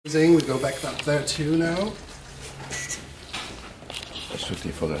We go back up there too now.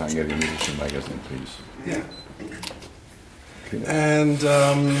 Strictly for the Hungarian Musician magazine, please. Yeah. And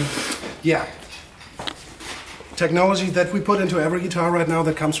yeah, technology that we put into every guitar right now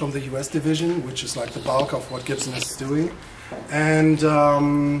that comes from the US division, which is like the bulk of what Gibson is doing. And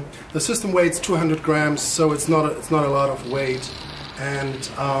the system weighs 200 grams, so it's not a lot of weight. And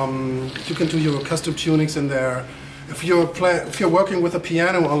you can do your custom tunings in there. If you're working with a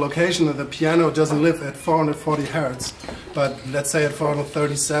piano on location and the piano doesn't live at 440 hertz, but let's say at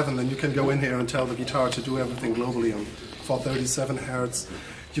 437, then you can go in here and tell the guitar to do everything globally on 437 hertz.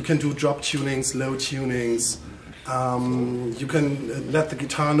 You can do drop tunings, low tunings. You can let the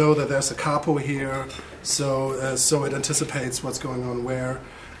guitar know that there's a capo here, so it anticipates what's going on where.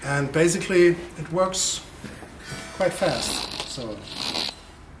 And basically, it works quite fast. So,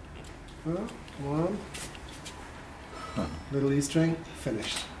 one. Little E string,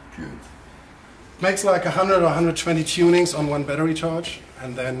 finished. Good. Makes like 100 or 120 tunings on one battery charge,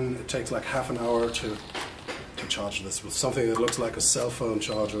 and then it takes like half an hour to charge this with something that looks like a cell phone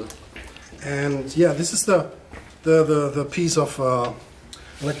charger. And yeah, this is the piece of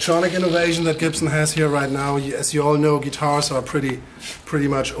electronic innovation that Gibson has here right now. As you all know, guitars are pretty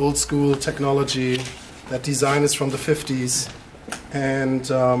much old school technology. That design is from the 50s, and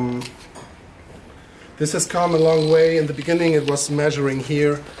this has come a long way. In the beginning it was measuring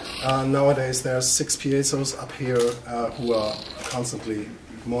here. Nowadays there's 6 piezo's up here who are constantly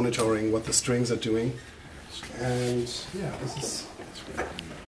monitoring what the strings are doing. And yeah, this is